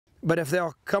But if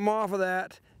they'll come off of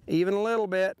that even a little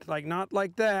bit, like not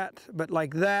like that, but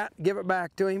like that, give it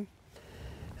back to him,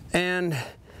 and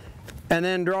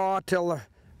then draw till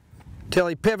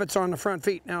he pivots on the front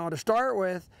feet. Now to start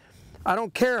with, I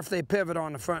don't care if they pivot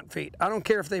on the front feet. I don't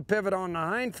care if they pivot on the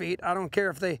hind feet. I don't care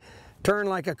if they turn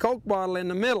like a Coke bottle in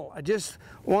the middle. I just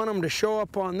want them to show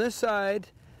up on this side,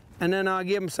 and then I'll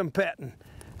give them some petting.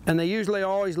 And they usually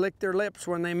always lick their lips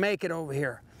when they make it over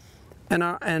here.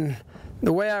 And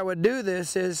the way I would do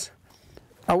this is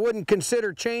I wouldn't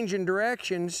consider changing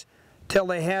directions till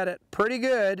they had it pretty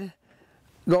good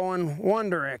going one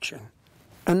direction,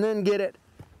 and then get it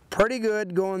pretty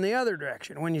good going the other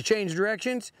direction. When you change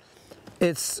directions,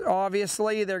 it's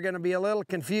obviously they're going to be a little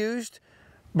confused,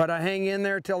 but I hang in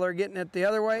there till they're getting it the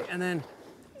other way, and then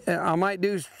I might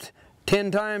do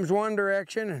 10 times one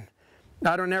direction, and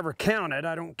I don't ever count it,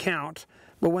 I don't count,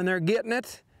 but when they're getting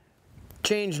it,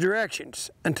 change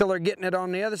directions until they're getting it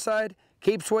on the other side,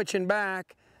 keep switching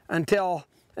back until,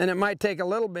 and it might take a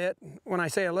little bit. When I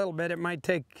say a little bit, it might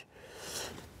take,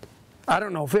 I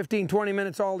don't know, 15-20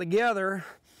 minutes altogether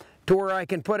to where I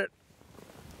can put it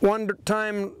one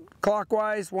time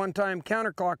clockwise, one time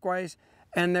counterclockwise,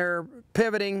 and they're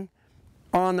pivoting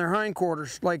on their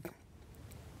hindquarters. Like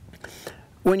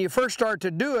when you first start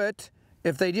to do it,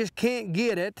 if they just can't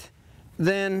get it,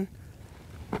 then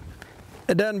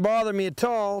it doesn't bother me at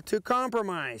all to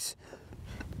compromise.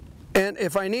 And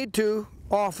if I need to,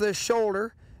 off this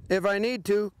shoulder, if I need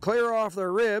to, clear off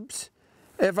their ribs,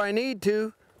 if I need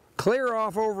to, clear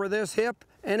off over this hip,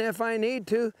 and if I need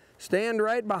to, stand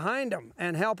right behind them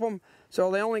and help them so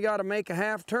they only got to make a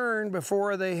half turn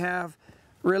before they have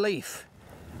relief.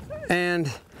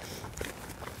 And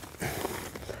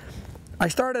I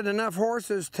started enough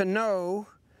horses to know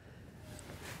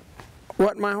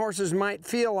what my horses might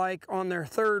feel like on their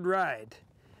third ride.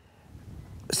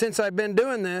 Since I've been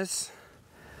doing this,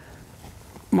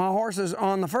 my horses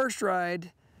on the first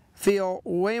ride feel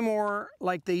way more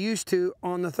like they used to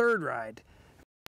on the third ride.